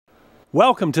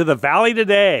Welcome to the Valley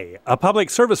Today, a public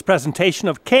service presentation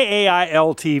of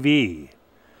KAIL TV.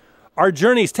 Our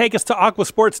journeys take us to Aqua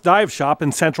Sports Dive Shop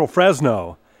in central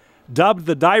Fresno. Dubbed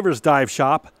the Diver's Dive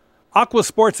Shop, Aqua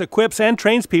Sports equips and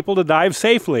trains people to dive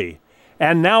safely.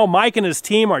 And now Mike and his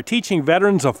team are teaching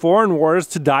veterans of foreign wars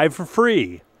to dive for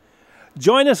free.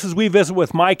 Join us as we visit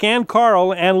with Mike and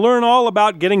Carl and learn all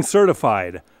about getting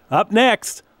certified. Up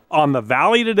next on the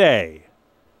Valley Today.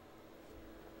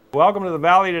 Welcome to the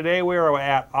Valley Today. We are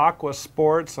at Aqua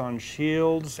Sports on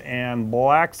Shields and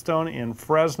Blackstone in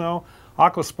Fresno.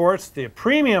 Aqua Sports, the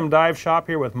premium dive shop,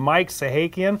 here with Mike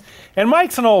Sahakian. And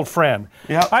Mike's an old friend.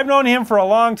 Yep. I've known him for a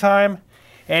long time,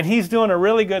 and he's doing a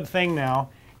really good thing now.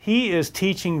 He is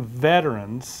teaching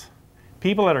veterans,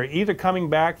 people that are either coming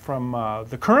back from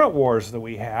the current wars that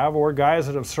we have or guys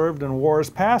that have served in wars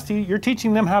past. You're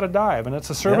teaching them how to dive, and it's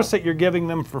a service that you're giving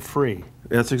them for free.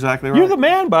 That's exactly right. You're the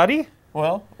man, buddy.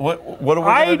 Well, what are we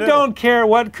going to do? I don't care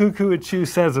what Cuckoo Chu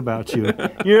says about you.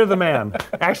 You're the man.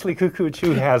 Actually, Cuckoo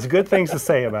Chu has good things to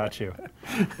say about you,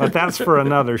 but that's for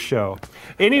another show.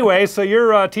 Anyway, so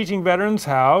you're teaching veterans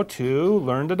how to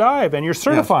learn to dive, and you're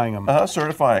certifying them.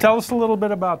 Certifying. Tell us a little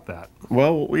bit about that.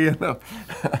 Well, what we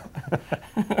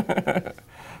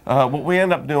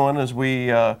end up doing is we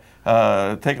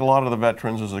take a lot of the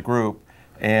veterans as a group,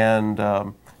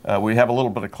 and we have a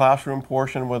little bit of classroom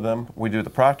portion with them. We do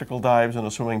the practical dives in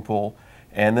a swimming pool,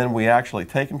 and then we actually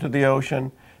take them to the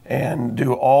ocean and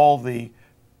do all the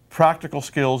practical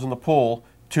skills in the pool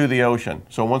to the ocean.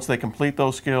 So once they complete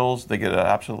those skills, they get an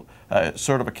absolute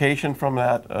certification from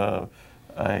that,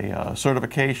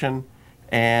 certification,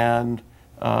 and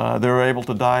they're able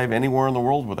to dive anywhere in the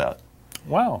world with that.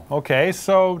 Wow. Okay.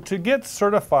 So to get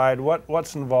certified,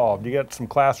 what's involved? You get some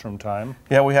classroom time.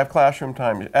 Yeah, we have classroom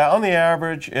time. On the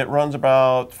average, it runs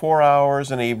about 4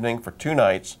 hours an evening for 2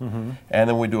 nights, and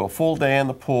then we do a full day in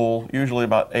the pool, usually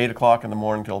about 8 o'clock in the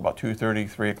morning till about 2:30,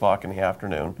 3 o'clock in the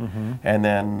afternoon. And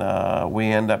then we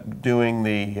end up doing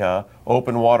the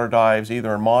open water dives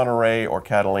either in Monterey or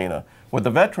Catalina. With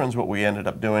the veterans, what we ended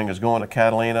up doing is going to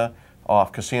Catalina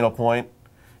off Casino Point,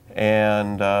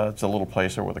 and it's a little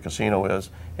place there where the casino is,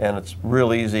 and it's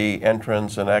real easy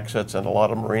entrance and exits, and a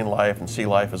lot of marine life and sea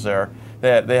life is there. They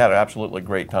had an absolutely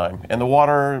great time. And the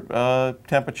water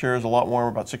temperature is a lot warmer,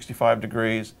 about 65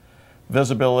 degrees.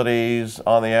 Visibilities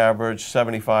on the average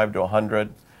 75 to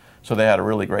 100. So they had a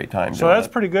really great time. So that's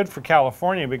pretty good for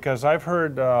California, because I've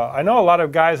heard, I know a lot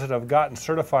of guys that have gotten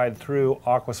certified through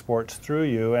Aqua Sports through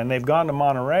you, and they've gone to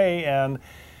Monterey, and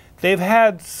they've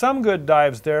had some good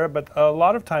dives there, but a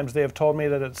lot of times they have told me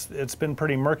that it's been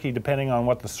pretty murky depending on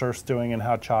what the surf's doing and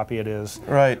how choppy it is.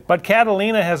 Right. But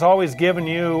Catalina has always given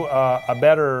you a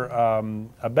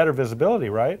better visibility,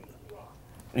 right?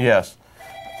 Yes.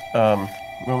 Want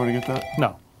me to get that?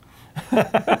 No.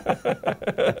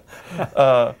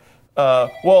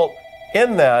 Well,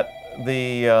 in that,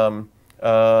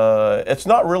 it's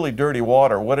not really dirty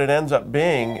water. What it ends up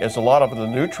being is a lot of the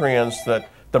nutrients that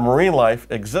the marine life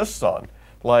exists on,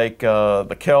 like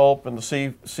the kelp and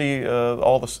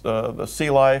all the sea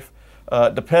life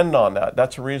depend on that.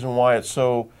 That's the reason why it's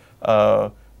so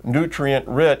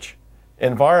nutrient-rich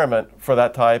environment for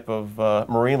that type of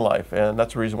marine life, and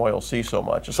that's the reason why you'll see so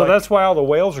much. So that's why all the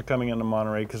whales are coming into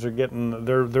Monterey, because they're getting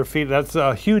their feed. That's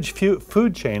a huge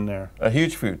food chain there. A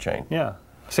huge food chain. Yeah.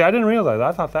 See, I didn't realize that.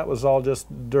 I thought that was all just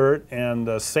dirt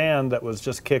and sand that was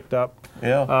just kicked up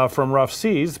from rough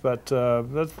seas, but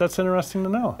that's interesting to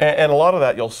know. And a lot of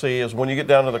that you'll see is when you get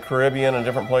down to the Caribbean and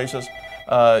different places,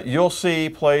 you'll see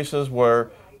places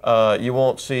where you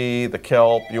won't see the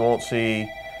kelp, you won't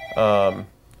see,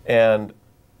 and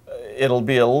it'll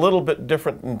be a little bit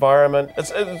different environment.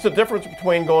 It's a difference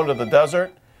between going to the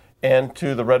desert and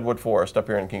to the redwood forest up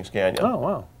here in Kings Canyon. Oh,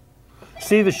 wow.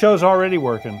 See, the show's already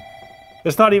working.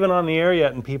 It's not even on the air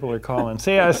yet, and people are calling.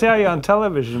 See, I see you on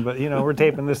television, but, you know, we're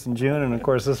taping this in June, and, of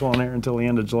course, this won't air until the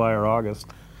end of July or August.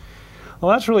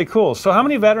 Well, that's really cool. So how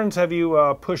many veterans have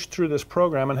you pushed through this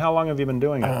program, and how long have you been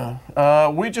doing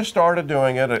it? We just started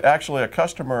doing it. Actually, a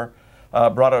customer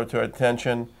brought it to our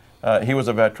attention. He was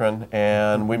a veteran,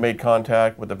 and we made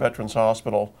contact with the Veterans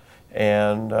Hospital,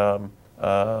 and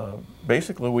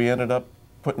basically we ended up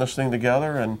putting this thing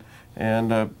together,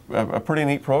 and a pretty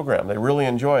neat program. They really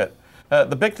enjoy it.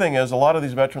 The big thing is a lot of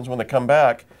these veterans, when they come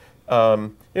back,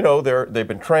 you know, they've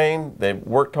been trained, they've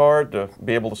worked hard to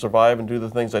be able to survive and do the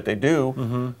things that they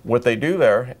do, what they do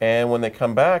there, and when they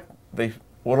come back,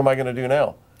 what am I going to do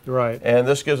now? Right. And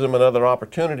this gives them another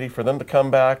opportunity for them to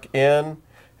come back in,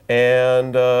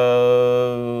 and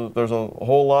there's a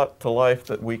whole lot to life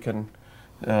that we can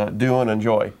do and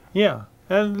enjoy. Yeah.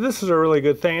 And this is a really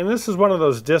good thing. And this is one of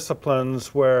those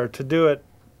disciplines where to do it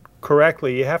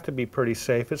correctly, you have to be pretty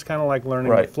safe. It's kind of like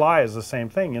learning to fly is the same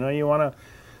thing. You know, you want to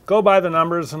go by the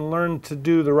numbers and learn to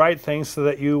do the right things so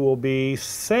that you will be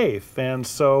safe. And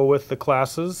so with the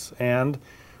classes and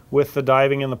with the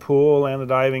diving in the pool and the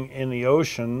diving in the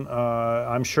ocean,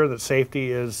 I'm sure that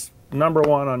safety is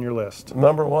 #1 on your list.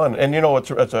 #1. And you know,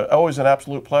 it's always an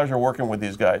absolute pleasure working with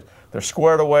these guys. They're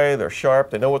squared away, they're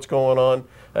sharp, they know what's going on,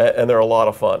 and they're a lot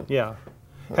of fun. Yeah.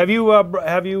 Have you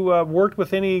worked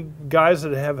with any guys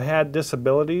that have had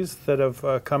disabilities that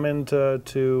have come in to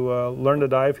learn to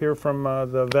dive here from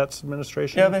the Vets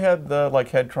Administration? Yeah, they had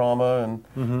like head trauma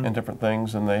and different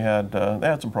things, and they had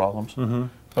some problems.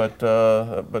 But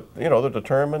you know, they're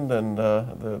determined and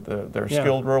they're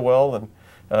skilled real well, and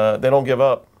they don't give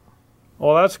up.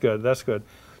 Well, that's good. That's good.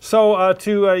 So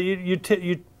you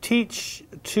teach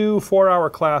 2 4-hour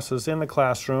classes in the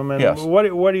classroom, and what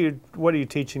are you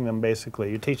teaching them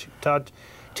basically? You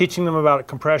teaching them about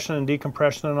compression and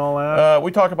decompression and all that?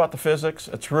 We talk about the physics.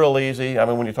 It's real easy. I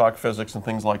mean, when you talk physics and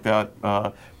things like that,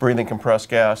 breathing compressed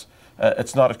gas,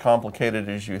 it's not as complicated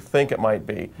as you think it might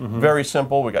be. Very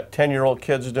simple. We got 10-year-old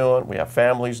kids doing it. We have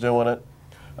families doing it.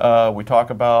 We talk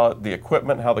about the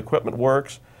equipment, how the equipment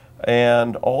works,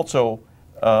 and also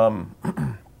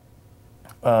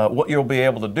what you'll be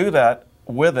able to do that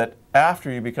with it after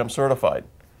you become certified,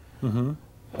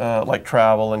 like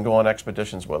travel and go on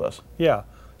expeditions with us. Yeah.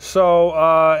 So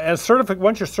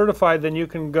once you're certified, then you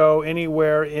can go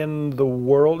anywhere in the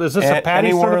world. Is this a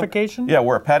PADI certification? Yeah,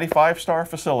 we're a PADI 5-star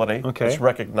facility. Okay. It's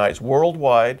recognized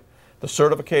worldwide. The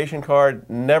certification card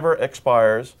never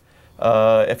expires.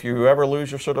 If you ever lose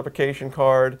your certification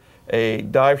card, a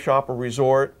dive shop or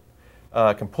resort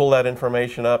can pull that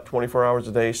information up 24 hours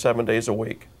a day, 7 days a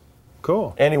week.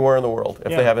 Cool. Anywhere in the world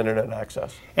if they have internet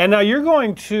access. And now you're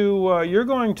going to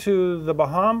the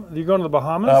Bahamas. You're going to the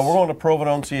Bahamas. We're going to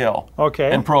Provolone CL.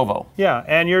 Okay. In Provo. Yeah,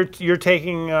 and you're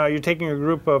taking a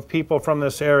group of people from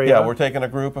this area. Yeah, we're taking a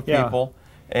group of people,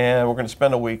 and we're going to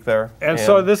spend a week there. And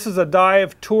so this is a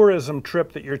dive tourism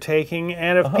trip that you're taking,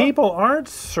 and if people aren't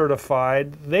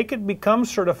certified, they could become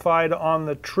certified on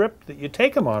the trip that you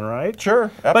take them on, right? Sure,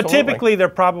 absolutely. But typically they're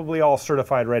probably all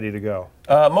certified, ready to go.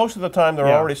 Most of the time they're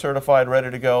already certified,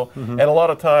 ready to go, and a lot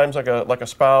of times like a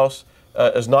spouse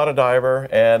is not a diver,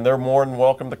 and they're more than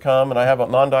welcome to come, and I have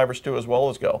non-divers too as well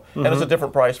as go. And it's a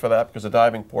different price for that because the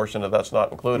diving portion of that's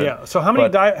not included. Yeah, so how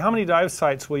many dive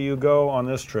sites will you go on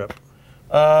this trip?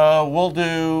 We'll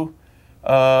do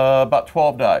about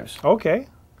 12 dives. Okay.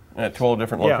 At 12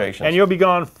 different locations. And you'll be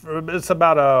gone, it's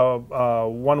about a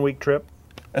 1-week trip?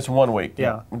 It's 1 week.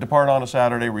 Yeah. Depart on a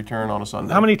Saturday, return on a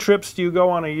Sunday. How many trips do you go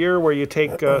on a year where you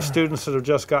take students that have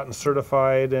just gotten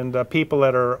certified and people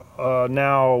that are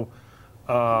now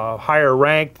higher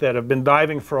ranked that have been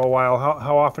diving for a while?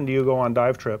 How often do you go on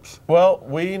dive trips? Well,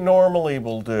 we normally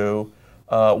will do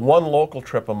 1 local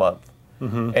trip a month.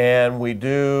 And we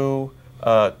do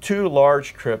 2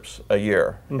 large trips a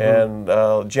year. And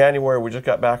January we just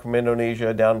got back from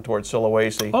Indonesia down towards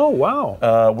Sulawesi. Oh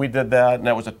wow! We did that, and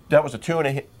that was a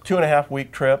 2.5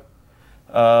 week trip.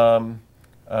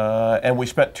 And we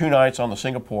spent 2 nights on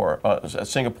Singapore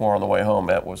on the way home.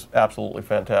 That was absolutely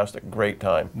fantastic, great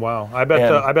time. Wow! I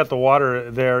bet the water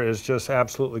there is just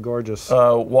absolutely gorgeous.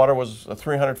 Water was a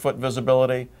 300-foot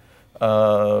visibility.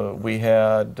 We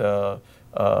had.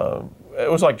 It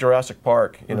was like Jurassic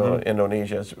Park, you know,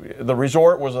 Indonesia. The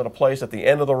resort was at a place at the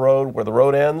end of the road where the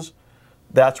road ends.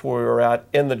 That's where we were at,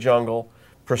 in the jungle.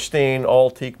 Pristine,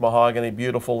 all teak mahogany,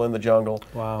 beautiful in the jungle.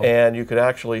 Wow. And you could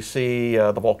actually see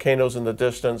the volcanoes in the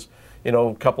distance. You know,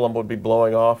 a couple of them would be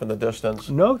blowing off in the distance.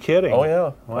 No kidding. Oh,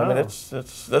 yeah. Wow. I mean,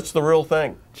 that's the real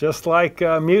thing. Just like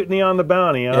Mutiny on the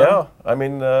Bounty, huh? Yeah. I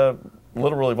mean,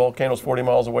 literally volcanoes 40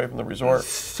 miles away from the resort.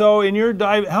 So in your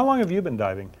dive, how long have you been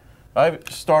diving? I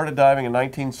started diving in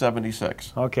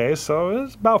 1976. Okay, so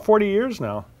it's about 40 years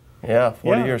now. Yeah,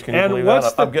 40 years. Can you believe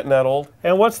that? I'm getting that old.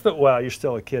 And well, you're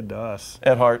still a kid to us.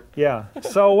 At heart. Yeah.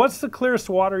 So what's the clearest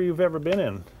water you've ever been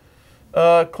in?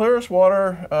 Clearest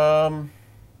water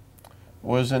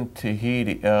was in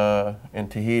Tahiti. Yeah.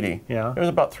 It was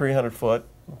about 300 foot.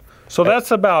 So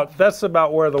that's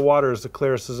about where the water is the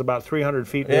clearest, is about 300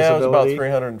 feet visibility.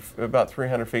 Yeah, it was about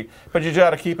 300 feet. But you got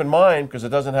to keep in mind, because it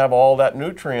doesn't have all that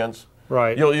nutrients.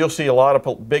 Right. You'll see a lot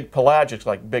of big pelagics,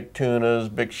 like big tunas,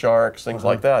 big sharks, things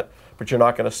like that. But you're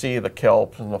not going to see the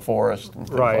kelp in the forest and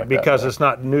things like that. Because it's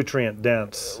not nutrient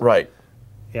dense. Right.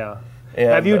 Yeah.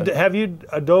 And, have you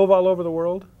dove all over the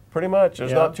world? Pretty much.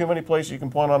 There's not too many places you can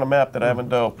point on a map that I haven't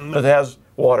dove, but it has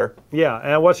water. Yeah.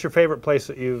 And what's your favorite place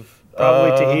that you've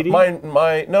Probably Tahiti?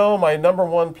 My number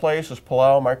one place is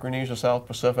Palau, Micronesia, South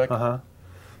Pacific.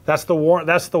 That's the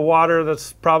water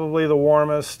that's probably the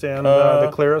warmest and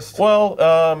the clearest? Well,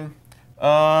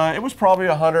 it was probably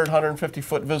 100, 150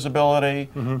 foot visibility,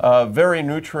 very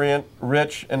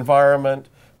nutrient-rich environment,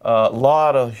 a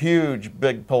lot of huge,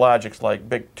 big pelagics like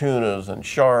big tunas and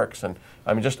sharks, and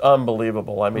I mean, just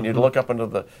unbelievable. I mean, you'd look up into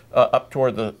the up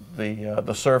toward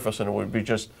the surface, and it would be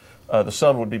just the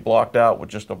sun would be blocked out with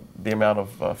just the amount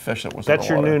of fish that was in the water. That's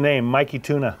your new name, Mikey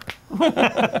Tuna.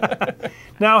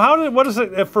 Now, what is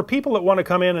it for people that want to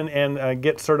come in and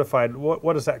get certified?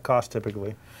 What does that cost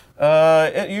typically?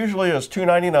 It usually is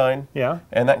 $299. Yeah.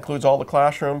 And that includes all the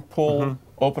classroom, pool,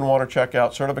 open water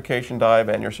checkout, certification dive,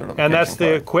 and your certification And that's card.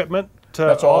 the equipment?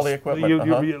 That's all the equipment.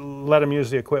 You let them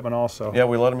use the equipment also? Yeah,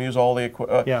 we let them use all the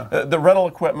equipment. Yeah. The rental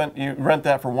equipment, you rent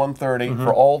that for $130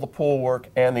 for all the pool work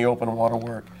and the open water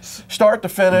work. Start to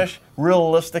finish,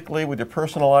 realistically, with your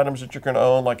personal items that you're going to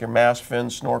own, like your mast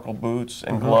fins, snorkel boots,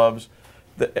 and gloves,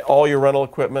 all your rental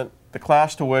equipment, the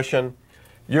class tuition,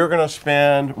 you're going to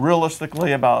spend,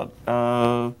 realistically, about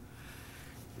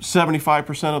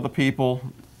 75% of the people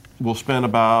will spend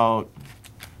about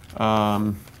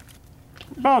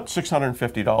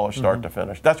 $650 start to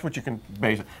finish. That's what you can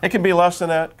base it. It can be less than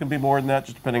that, it can be more than that,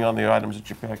 just depending on the items that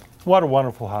you pick. What a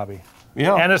wonderful hobby.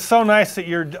 Yeah. And it's so nice that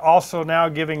you're also now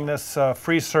giving this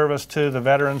free service to the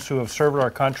veterans who have served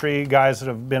our country, guys that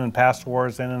have been in past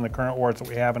wars and in the current wars that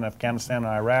we have in Afghanistan and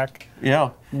Iraq.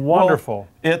 Yeah. Wonderful.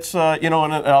 Well, it's, you know,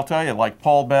 and I'll tell you, like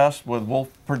Paul Best with Wolf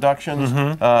Productions,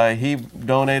 he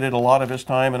donated a lot of his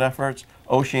time and efforts.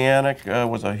 Oceanic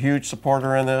was a huge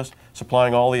supporter in this,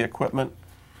 supplying all the equipment.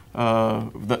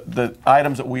 The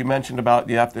items that we mentioned about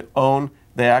you have to own,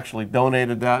 they actually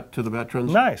donated that to the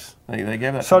veterans. Nice. They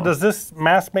gave that So to them. does this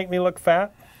mask make me look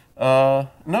fat?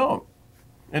 No,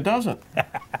 it doesn't.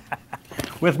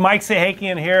 With Mike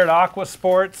Sahakian here at Aqua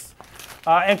Sports.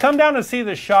 And come down and see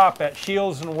the shop at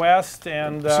Shields and West.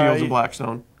 And Shields and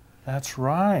Blackstone. That's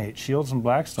right, Shields and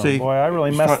Blackstone. See, boy, I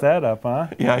really messed that up, huh?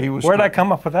 Yeah, he was. Where'd I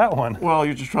come up with that one? Well,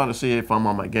 you're just trying to see if I'm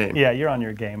on my game. Yeah, you're on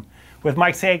your game. With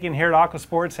Mike Sahakian here at Aqua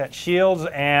Sports at Shields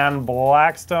and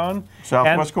Blackstone.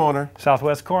 Southwest corner.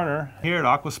 Southwest corner. Here at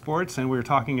Aqua Sports, and we were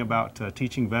talking about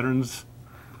teaching veterans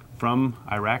from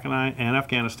Iraq and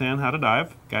Afghanistan how to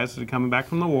dive, guys that are coming back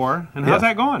from the war. And how's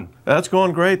that going? That's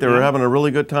going great. They were having a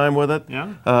really good time with it.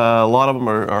 Yeah. A lot of them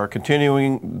are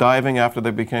continuing diving after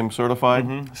they became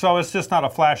certified. So it's just not a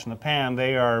flash in the pan.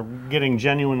 They are getting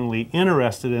genuinely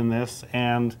interested in this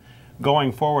and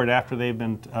going forward after they've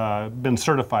been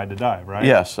certified to dive, right?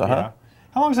 Yes. Yeah.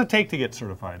 How long does it take to get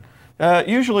certified?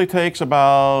 Usually takes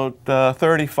about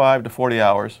 35 to 40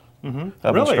 hours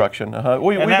of instruction.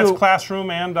 We That's do,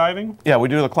 classroom and diving? Yeah, we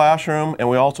do the classroom, and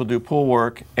we also do pool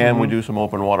work, and we do some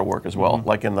open water work as well.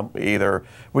 Like in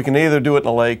we can either do it in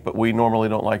the lake, but we normally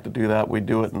don't like to do that. We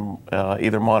do it in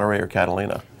either Monterey or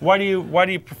Catalina. Why do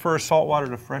you prefer saltwater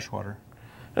to freshwater?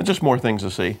 It's just more things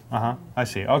to see. I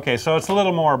see. Okay, so it's a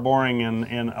little more boring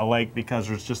in a lake because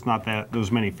there's just not those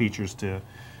many features to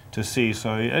see.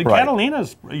 So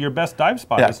Catalina's your best dive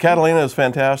spot. Yeah, Catalina is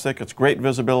fantastic. It's great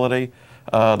visibility.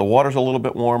 The water's a little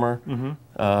bit warmer.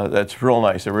 That's real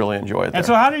nice. I really enjoy it there. And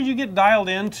so how did you get dialed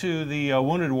into the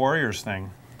Wounded Warriors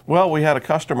thing? Well, we had a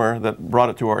customer that brought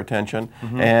it to our attention,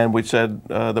 and we said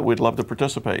that we'd love to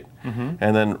participate.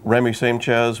 And then Remy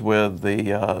Sanchez with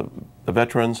the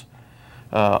Veterans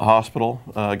Hospital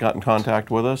got in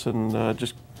contact with us and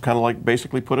just kind of like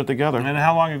basically put it together. And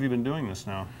how long have you been doing this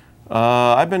now?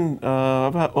 I've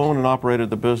owned and operated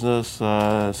the business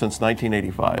since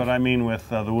 1985. But I mean with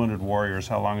the Wounded Warriors,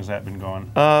 how long has that been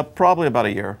going? Probably about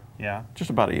a year. Yeah. Just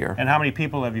about a year. And how many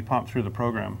people have you pumped through the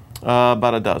program?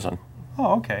 About a dozen.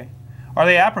 Oh, okay.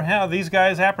 Are these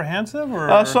guys apprehensive?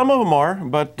 Or? Some of them are,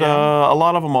 but a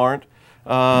lot of them aren't.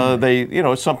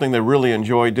 It's something they really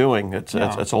enjoy doing. It's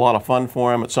a lot of fun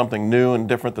for them. It's something new and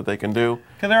different that they can do.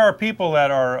 Because there are people that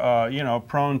are,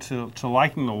 prone to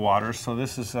liking the water, so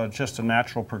this is just a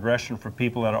natural progression for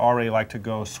people that already like to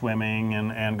go swimming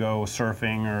and go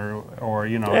surfing or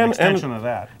an extension of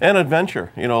that. And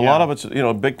adventure. A lot of it's,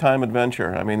 big time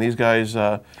adventure. I mean, these guys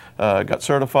got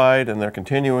certified and they're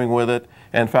continuing with it.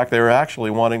 In fact, they were actually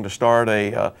wanting to start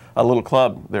a little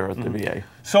club there at the VA.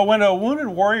 So when a Wounded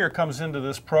Warrior comes into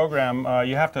this program,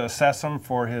 you have to assess him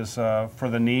for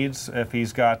the needs if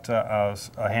he's got a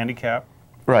handicap.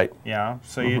 Right. Yeah.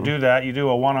 So you do that. You do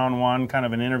a one-on-one kind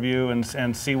of an interview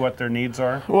and see what their needs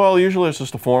are. Well, usually it's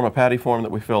just a form, a PADI form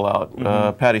that we fill out.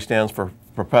 PADI stands for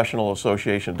Professional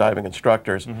Association of Diving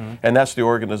Instructors, and that's the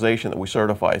organization that we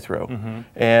certify through.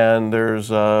 And there's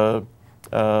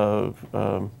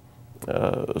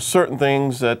certain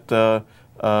things that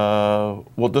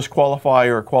will disqualify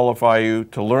or qualify you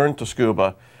to learn to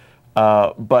scuba,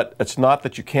 but it's not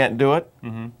that you can't do it.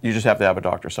 You just have to have a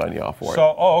doctor sign you off for it.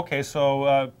 Oh, okay.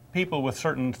 So people with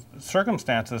certain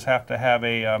circumstances have to have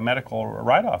a medical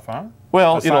write-off, huh?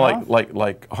 Well, you know,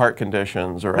 like heart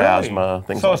conditions or asthma,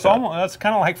 things like that. So that's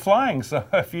kind of like flying. So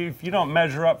if you don't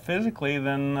measure up physically,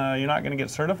 then you're not going to get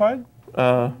certified?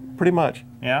 Pretty much.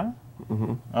 Yeah?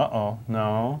 Uh-oh,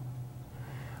 no.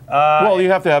 Well, you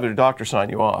have to have your doctor sign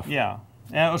you off. Yeah.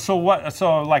 And so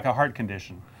like a heart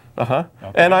condition? Okay.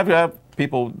 And I've had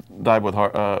people died with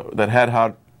that had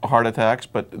heart attacks,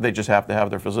 but they just have to have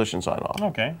their physician sign off.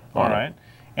 Okay, all right.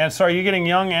 And so are you getting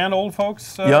young and old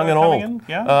folks young and old. in?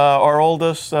 Yeah? Our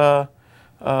oldest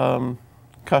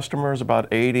customer is about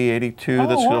 80, 82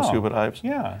 that still scuba dives.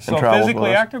 Yeah, so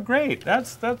physically active, great.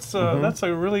 That's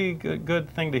a really good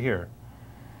thing to hear.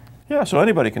 Yeah, so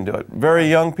anybody can do it. Very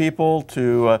young people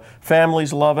to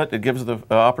families love it. It gives the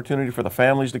opportunity for the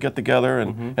families to get together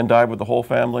and dive with the whole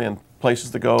family, and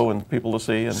places to go and people to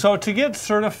see. And so to get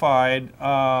certified,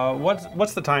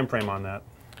 what's the time frame on that?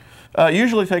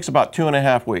 Usually takes about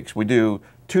 2.5 weeks. We do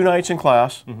 2 nights in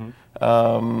class,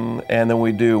 and then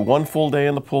we do 1 full day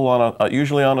in the pool on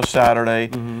usually on a Saturday.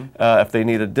 If they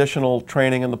need additional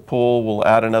training in the pool, we'll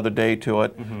add another day to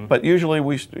it. But usually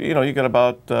you get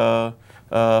about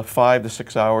 5 to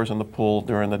 6 hours in the pool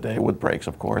during the day, with breaks,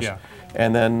 of course. Yeah.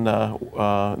 And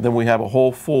then we have a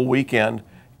whole full weekend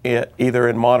either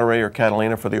in Monterey or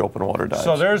Catalina for the open water dives.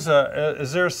 So is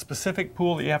there a specific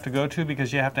pool that you have to go to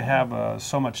because you have to have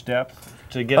so much depth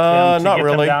to get them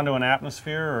down to an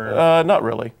atmosphere? Or? Not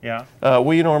really. Yeah.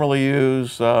 We normally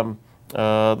use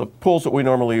the pools that we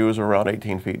normally use are around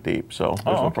 18 feet deep, so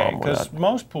there's no problem with that. Because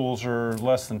most pools are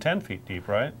less than 10 feet deep,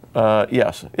 right?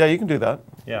 Yes. Yeah, you can do that.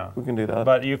 Yeah. We can do that.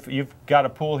 But you've got a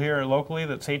pool here locally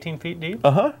that's 18 feet deep?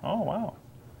 Uh-huh. Oh, wow.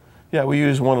 Yeah, we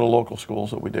use one of the local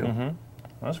schools that we do.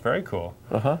 That's very cool.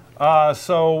 Uh-huh.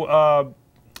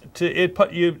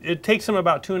 It takes them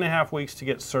about 2.5 weeks to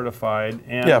get certified.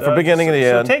 And, yeah, from beginning to the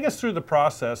end. So take us through the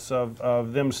process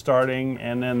of them starting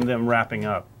and then them wrapping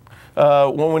up.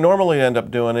 What we normally end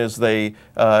up doing is they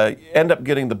end up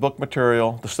getting the book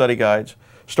material, the study guides,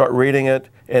 start reading it,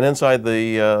 and inside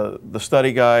the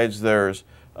study guides there's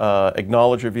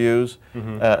acknowledge reviews.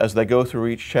 As they go through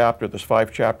each chapter, there's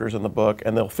 5 chapters in the book,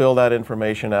 and they'll fill that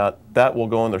information out. That will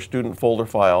go in their student folder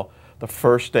file the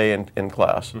first day in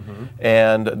class.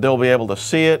 And they'll be able to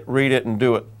see it, read it, and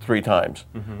do it 3 times.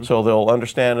 So they'll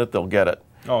understand it, they'll get it.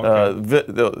 Oh,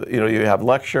 okay. You have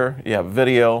lecture, you have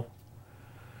video,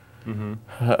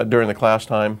 during the class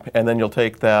time, and then you'll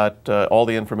take that all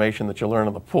the information that you learn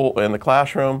in the pool in the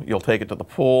classroom, you'll take it to the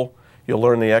pool, you'll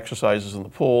learn the exercises in the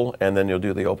pool, and then you'll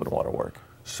do the open water work.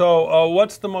 So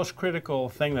what's the most critical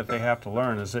thing that they have to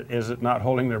learn? Is it not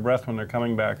holding their breath when they're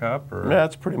coming back up? Or? Yeah,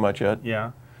 that's pretty much it.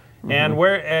 Yeah. And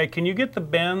where can you get the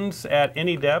bends at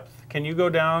any depth? Can you go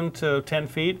down to 10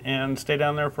 feet and stay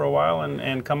down there for a while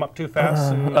and come up too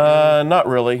fast? Not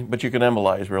really, but you can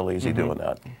embolize real easy doing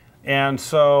that. And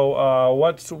so,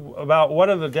 what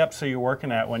are the depths are you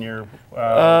working at when you're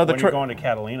going to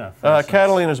Catalina?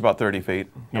 Catalina is about 30 feet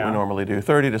that we normally do,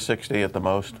 30 to 60 at the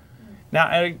most.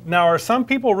 Now, are some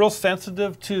people real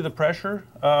sensitive to the pressure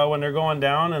when they're going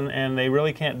down, and they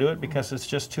really can't do it because it's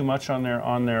just too much on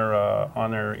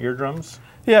their eardrums?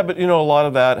 Yeah, but a lot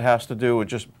of that has to do with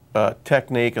just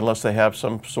technique, unless they have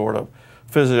some sort of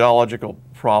physiological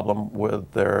problem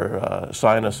with their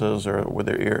sinuses or with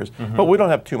their ears. But we don't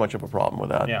have too much of a problem with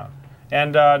that. Yeah.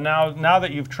 And now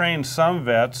that you've trained some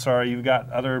vets, or you've got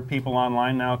other people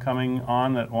online now coming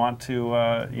on that want to,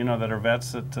 that are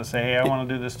vets that say, hey, I want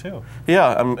to do this too.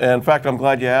 Yeah, in fact, I'm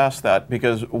glad you asked that,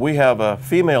 because we have a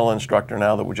female instructor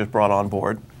now that we just brought on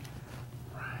board.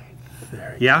 Right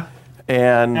there. Yeah.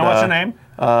 And what's her name?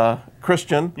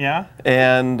 Christian. Yeah.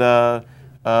 And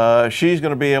she's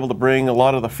going to be able to bring a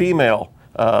lot of the female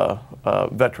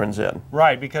veterans in.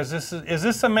 Right, because is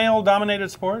this a male-dominated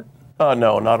sport?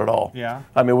 No, not at all. Yeah.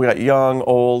 I mean, we got young,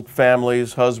 old,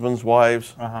 families, husbands,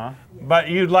 wives. But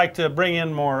you'd like to bring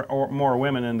in more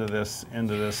women into this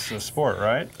sport,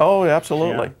 right? Oh,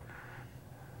 absolutely.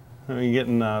 Yeah. You're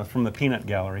getting from the peanut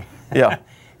gallery. Yeah.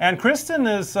 And Kristen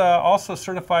is also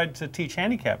certified to teach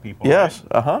handicap people. Yes.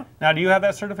 Right? Now, do you have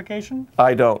that certification?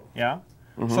 I don't. Yeah.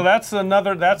 So that's an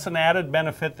added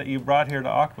benefit that you brought here to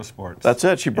Aqua Sports. That's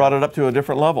it. She brought it up to a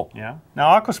different level. Yeah. Now,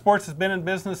 Aqua Sports has been in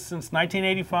business since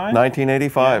 1985?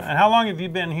 1985. Yeah. And how long have you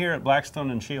been here at Blackstone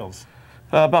and Shields?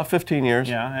 About 15 years.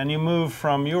 Yeah, and you moved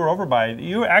from, you were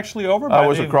actually over by I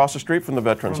was across the street from the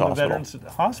Veterans Hospital. Veterans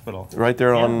Hospital. Right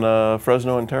there on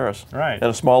Fresno and Terrace. Right. In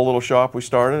a small little shop we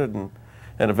started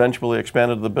and eventually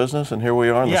expanded the business, and here we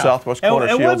are in the southwest corner,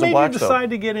 and Shields and Blackstone. what made you decide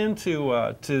to get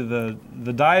into to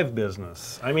the dive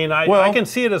business? I mean, I can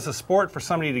see it as a sport for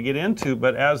somebody to get into,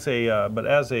 but as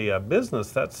a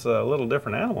business, that's a little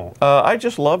different animal. I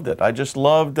just loved it. I just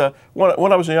loved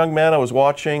when I was a young man. I was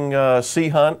watching Sea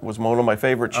Hunt, was one of my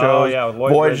favorite shows. Oh yeah, with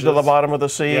Lloyd Voyage to the Bridges. Bottom of the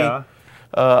Sea. Yeah.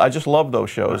 I just loved those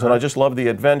shows, and I just loved the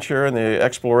adventure and the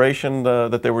exploration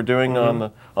that they were doing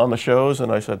on the shows.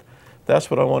 And I said,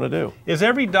 that's what I want to do. Is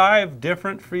every dive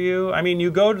different for you? I mean,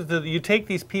 you take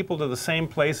these people to the same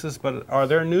places, but are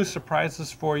there new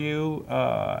surprises for you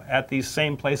at these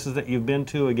same places that you've been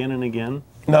to again and again?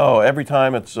 No, every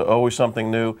time it's always something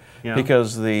new, Yeah.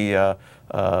 because the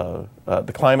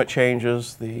climate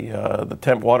changes, the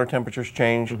water temperatures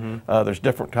change. There's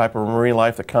different type of marine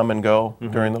life that come and go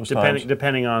during those times.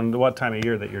 Depending on what time of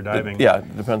year that you're diving. Yeah,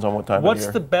 it depends on what time of year. What's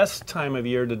the best time of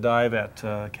year to dive at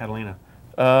Catalina?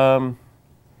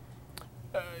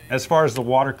 As far as the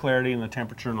water clarity and the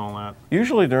temperature and all that?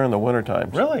 Usually during the winter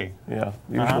times. Really? Yeah,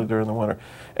 usually during the winter.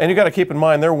 And you got to keep in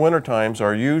mind, their winter times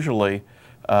are usually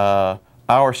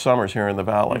our summers here in the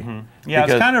valley. Yeah,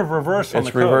 it's kind of reversed on the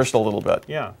It's coast. reversed a little bit.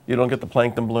 Yeah. You don't get the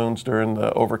plankton blooms during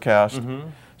the overcast,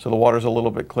 so the water's a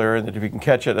little bit clearer. And if you can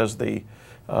catch it as you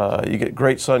get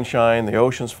great sunshine, the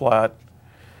ocean's flat,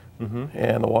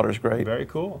 and the water's great. Very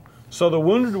cool. So the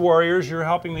Wounded Warriors, you're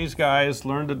helping these guys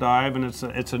learn to dive, and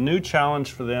it's a new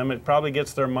challenge for them. It probably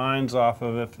gets their minds off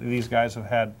of if these guys have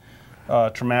had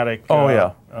traumatic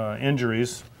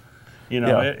injuries. You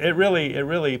know, it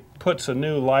really puts a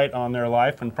new light on their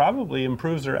life and probably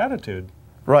improves their attitude.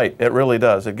 Right, it really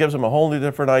does. It gives them a whole new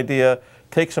different idea,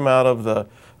 takes them out of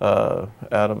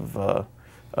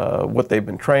what they've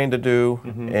been trained to do,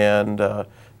 and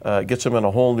gets them in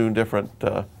a whole new different.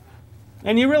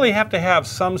 And you really have to have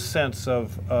some sense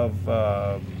of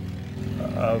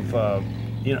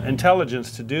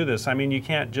intelligence to do this. I mean, you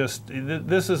can't just.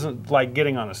 This isn't like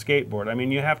getting on a skateboard. I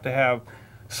mean, you have to have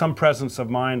some presence of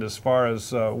mind as far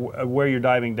as where you're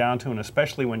diving down to, and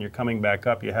especially when you're coming back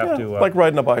up, you have to. Like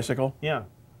riding a bicycle. Yeah.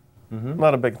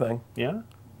 Not a big thing. Yeah.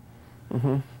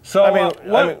 So I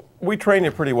mean, we train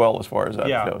you pretty well as far as that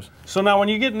goes. So now, when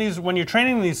you're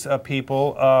training these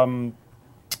people.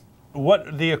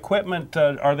 What the equipment,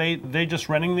 are they just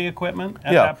renting the equipment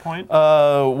at that point?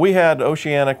 We had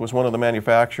Oceanic was one of the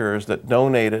manufacturers that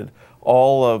donated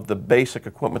all of the basic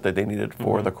equipment that they needed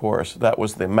for the course. That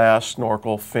was the mask,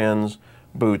 snorkel, fins,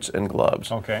 boots, and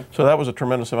gloves. Okay. So that was a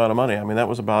tremendous amount of money. I mean, that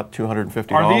was about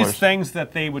 $250. Are these things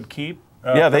that they would keep?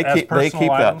 Yeah, they keep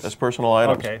items? that as personal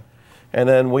items. Okay. And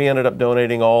then we ended up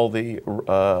donating all the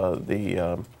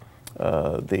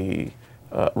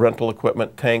rental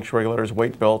equipment, tanks, regulators,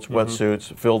 weight belts,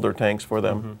 wetsuits, filled their tanks for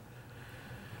them.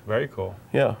 Very cool.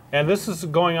 Yeah. And this is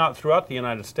going out throughout the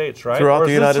United States, right? Throughout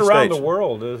the United Or is this around States. the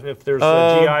world? If there's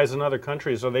GIs in other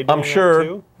countries, are they doing I'm sure. that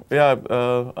too? Yeah,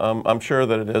 I'm sure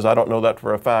that it is. I don't know that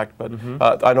for a fact, but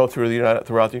I know throughout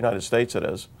the United States it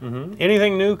is.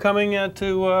 Anything new coming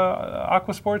to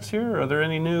Aqua Sports here? Are there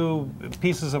any new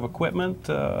pieces of equipment?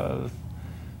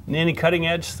 Any cutting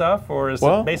edge stuff, or is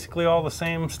it basically all the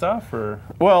same stuff? Or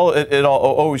well, it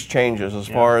always changes as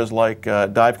far as like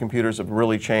dive computers have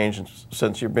really changed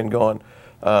since you've been going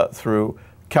through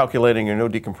calculating your no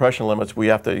decompression limits. We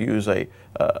have to use a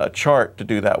chart to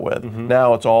do that with.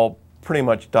 Now it's all pretty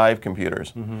much dive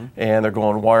computers, and they're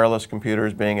going wireless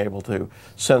computers, being able to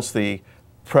sense the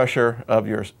pressure of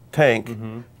your tank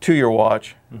to your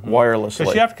watch wirelessly.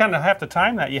 Because you have to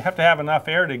time that. You have to have enough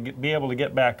air to be able to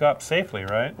get back up safely,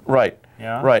 right? Right.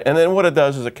 Yeah. Right. And then what it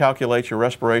does is it calculates your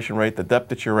respiration rate, the depth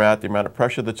that you're at, the amount of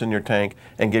pressure that's in your tank,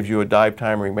 and gives you a dive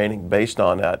time remaining based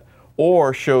on that,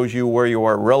 or shows you where you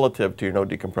are relative to your no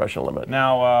decompression limit.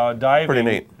 Now, diving. Pretty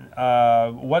neat.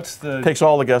 Takes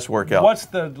all the guesswork out. What's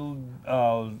the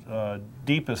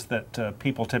deepest that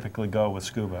people typically go with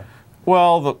scuba?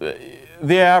 Well,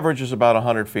 the average is about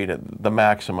 100 feet at the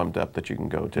maximum depth that you can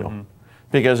go to.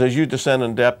 Because as you descend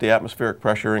in depth, the atmospheric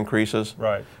pressure increases.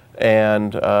 Right.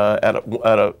 And at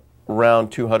around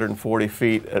 240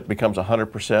 feet, it becomes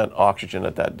 100% oxygen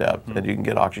at that depth, and you can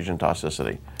get oxygen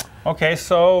toxicity. Okay,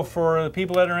 so for the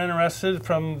people that are interested,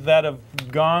 that have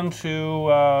gone to,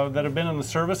 that have been in the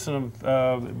service and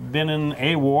have been in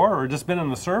a war or just been in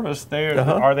the service,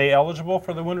 are they eligible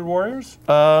for the Wounded Warriors?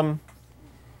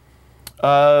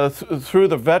 Through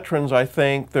the veterans, I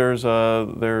think there's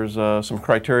some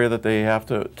criteria that they have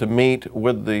to meet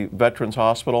with the Veterans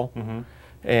Hospital,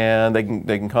 and they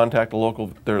can contact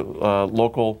their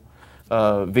local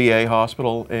VA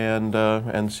hospital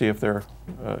and see if they're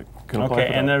going to apply.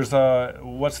 Okay, and there's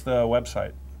what's the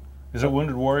website? Is it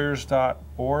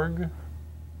woundedwarriors.org?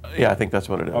 Yeah, I think that's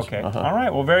what it is. Okay. All right.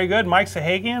 Well, very good. Mike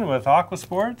Sahagian with Aqua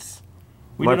Sports.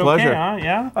 We My did pleasure. Okay, huh?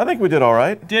 Yeah. I think we did all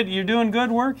right. You're doing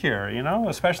good work here. You know,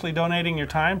 especially donating your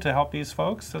time to help these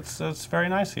folks. That's very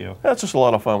nice of you. That's just a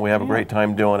lot of fun. We have a great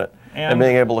time doing it, and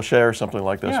being able to share something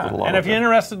like this with a lot. And if you're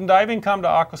interested in diving, come to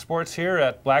Aqua Sports here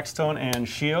at Blackstone and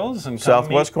Shields, and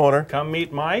Southwest corner. Come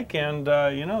meet Mike, and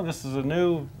you know, this is a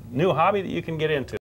new hobby that you can get into.